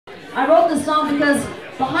I wrote this song because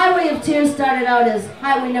the Highway of Tears started out as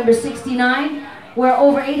Highway number 69, where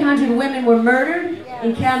over 800 women were murdered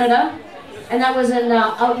in Canada, and that was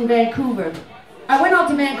out in Vancouver. I went out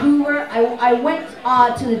to Vancouver. I went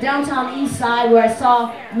to the downtown east side where I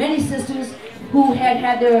saw many sisters who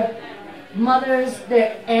had their mothers,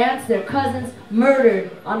 their aunts, their cousins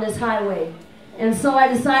murdered on this highway. And so I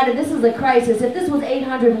decided this is a crisis. If this was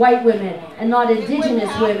 800 white women and not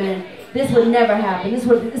indigenous women, this would never happen.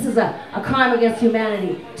 This is a crime against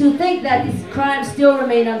humanity. To think that these crimes still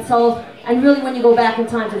remain unsolved, and really when you go back in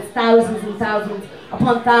time, it's thousands and thousands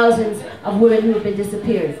upon thousands of women who have been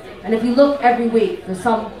disappeared. And if you look every week, there's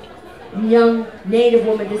some young Native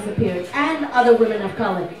woman disappeared, and other women of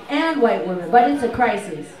color, and white women, but it's a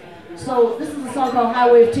crisis. So this is a song called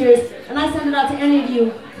Highway of Tears, and I send it out to any of you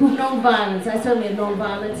who've known violence. I certainly have known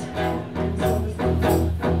violence.